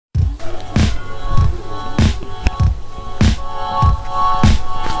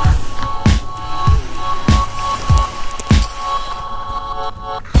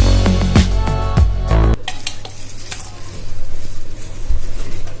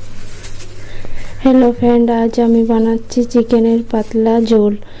Hello friend, आज आमी बानाচ্ছি चिकेनेर पातला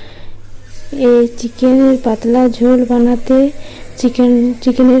झोल। এই চিকেনের পাতলা ঝোল বানাতে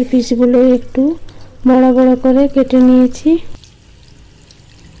চিকেনের পিসগুলো একটু বড় বড় করে কেটে নিয়েছি।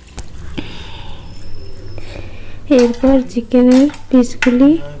 এরপর চিকেনের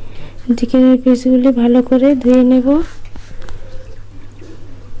পিসগুলি ভালো করে ধুয়ে নেব।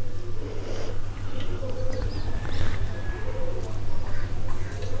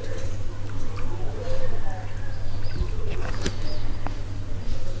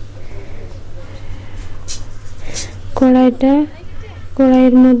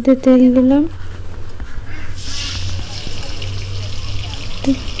 কড়াইয়ের মধ্যে তেল দিলাম।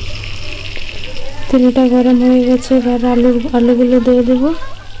 তেলটা গরম হয়ে গেছে, এবার আলুগুলো দিয়ে দেব।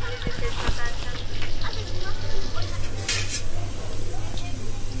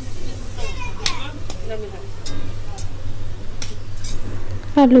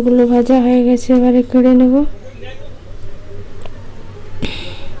 আলুগুলো ভাজা হয়ে গেছে, এবারে কেটে নেব।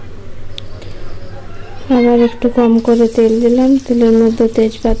 আবার একটু কম করে তেল দিলাম। তেলের মধ্যে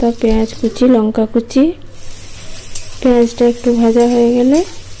তেজপাতা, পেঁয়াজ কুচি, লঙ্কা কুচি। পেঁয়াজটা একটু ভাজা হয়ে গেলে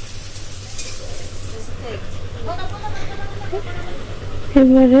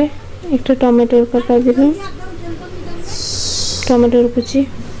এবারে একটু টমেটোর কাটা দিলাম, টমেটোর কুচি।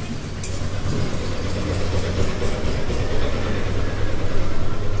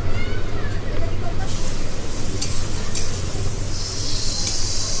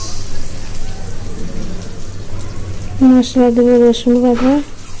 মশলা দেব, রসুন বাটা,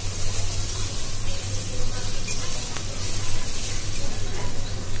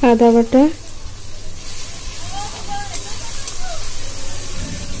 আদা বাটা,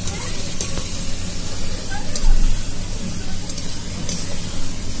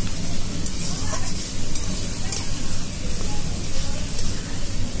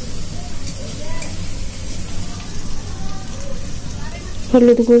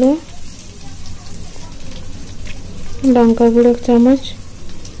 হলুদ গুঁড়ো, লঙ্কা গুঁড়ো 1 চামচ,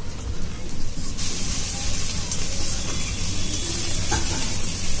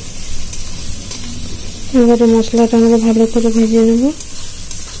 এবারে মশলাটা আমরা ভালো করে ভেজে নেব।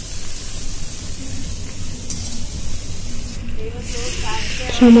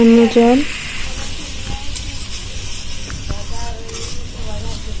 সামান্য জল,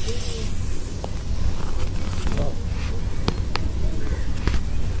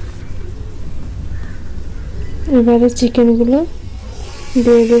 এবারে চিকেনগুলো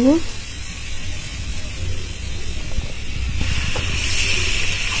দিয়ে দেব।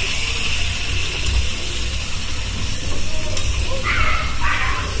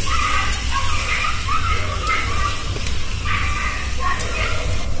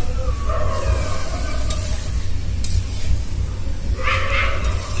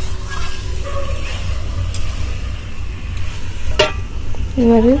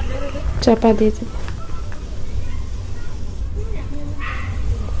 এবারে চাপা দিয়ে দেব।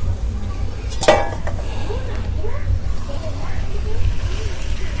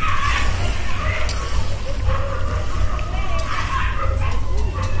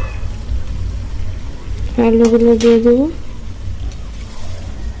 আলুগুলো দিয়ে দেবো।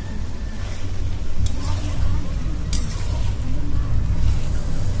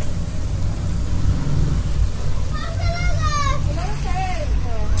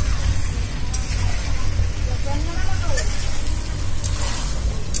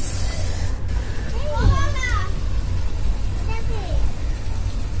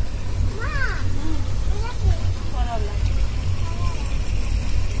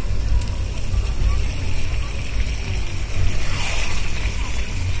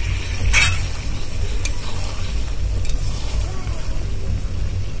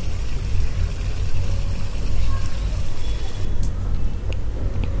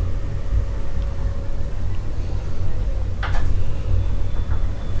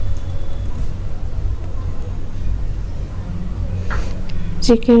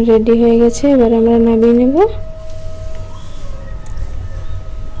 চিকেন রেডি হয়ে গেছে, এবার আমরা নামিয়ে নেব।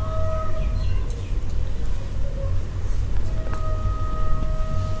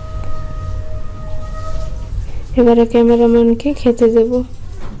 এবারে ক্যামেরাম্যানকে খেতে দেব।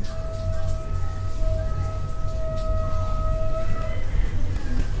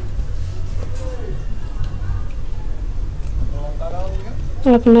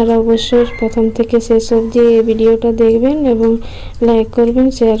 আপনারা অবশ্যই প্রথম থেকে শেষ অবধি এই ভিডিওটা দেখবেন এবং লাইক করবেন,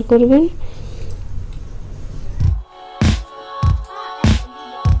 শেয়ার করবেন।